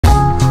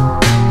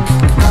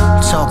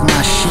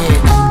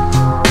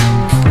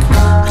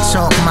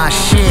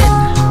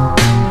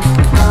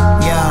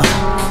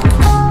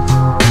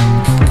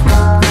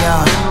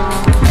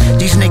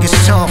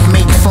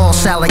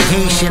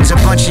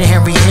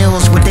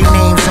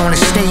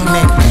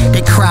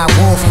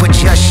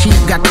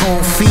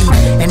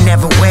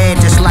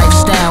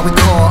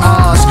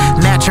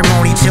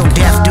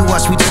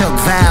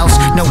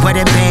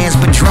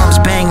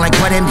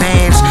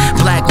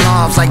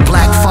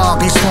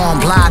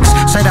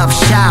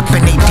rough shop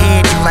and they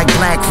dared you like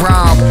Black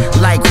Rob.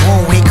 Like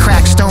whoa, they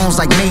crack stones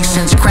like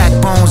masons, crack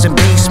bones in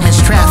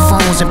basements, trap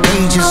phones and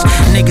pages.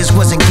 Niggas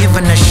wasn't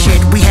giving a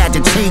shit, we had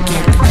to take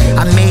it.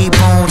 I made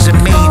bones and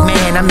made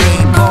man, I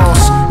made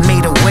boss.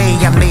 Made a way,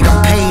 I made them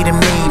paid and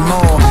made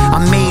more. I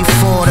made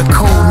for the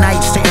cold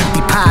nights, the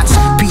empty pots,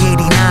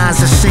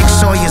 P89s, the 6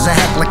 Sawyers, a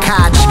heckler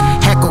Koch,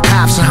 heckle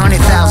cops and $100,000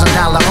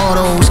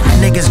 autos.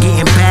 Niggas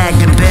getting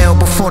bagged and bailed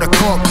before the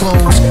court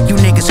closed. You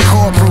niggas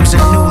corporals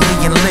and newly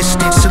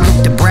enlisted.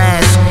 Salute the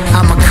brass,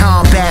 I'm a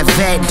combat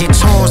vet. Did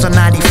tours on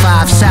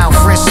 95 South,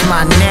 risk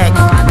my neck.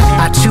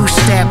 I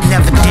two-step,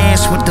 never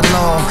danced with the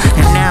law,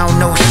 and now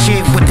know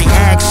shit what they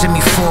asking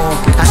me for.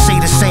 I say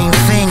the same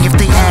thing if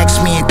they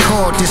ask me in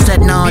court. This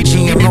that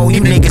non-GMO,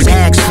 you niggas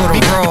ask for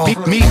the raw.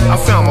 Me, I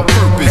found my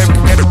purpose.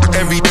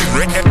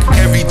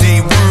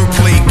 Everyday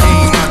wordplay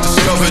game I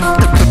discovered.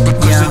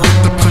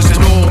 Cause it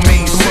all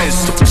made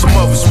sense. Some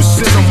of us was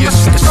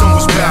serious, and some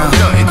was about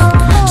nothing.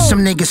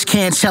 Some niggas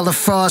can't tell the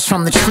frost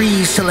from the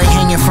trees till they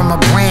hanging from a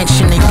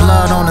branch and they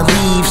blood on the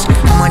leaves.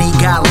 Money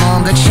got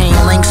longer, chain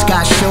links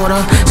got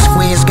shorter,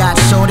 squares got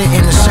sorted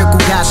and the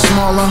circle got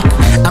smaller.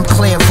 I'm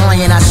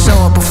clairvoyant, I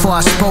saw it before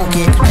I spoke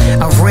it.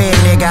 A rare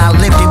nigga, I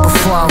lived it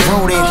before I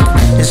wrote it.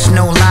 There's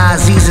no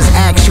lies, these is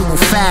actual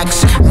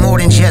facts. More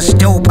than just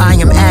dope, I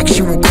am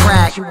actual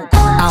crack.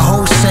 I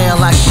wholesale,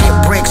 I ship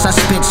bricks, I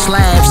spit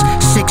slabs.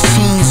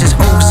 16s is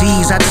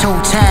OZs, I toe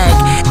tag.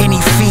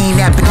 Any fiend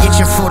that been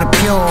itching for the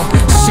pure.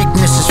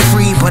 Sickness is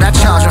free, but I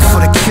charge them for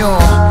the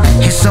cure.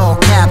 It's all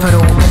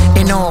capital,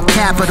 in all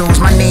capitals.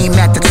 My name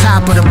at the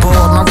top of the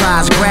board, my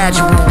rise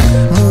gradual.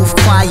 Move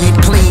quiet,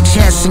 play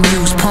chess and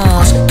use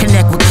pawns.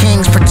 Connect with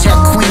kings, protect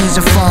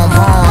queens and form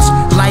bonds.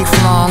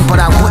 Lifelong,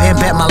 but I wouldn't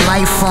bet my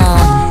life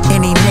on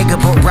any nigga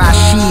but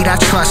Rasheed, I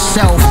trust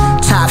self.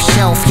 Top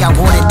shelf, y'all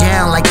watered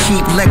down like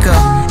cheap liquor.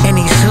 And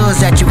these hoods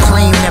that you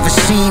claim, never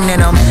seen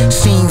in them.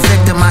 Seen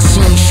victim, I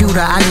seen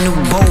shooter, I knew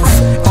both.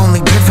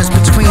 Only difference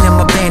between them,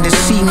 abandoned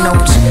C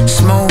notes.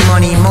 Small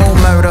money, more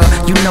murder,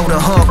 you know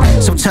the hook.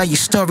 So tell your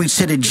story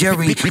to the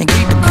jury and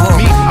get the book.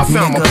 Me, I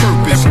found my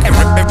purpose.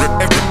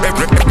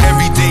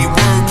 Everyday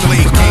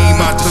wordplay game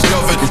I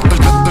discovered.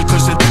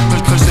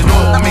 Cause it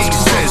all made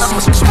sense.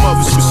 Some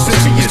of us was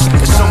serious,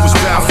 and some was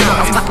about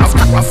nothing.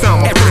 I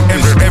found my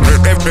purpose.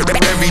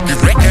 Every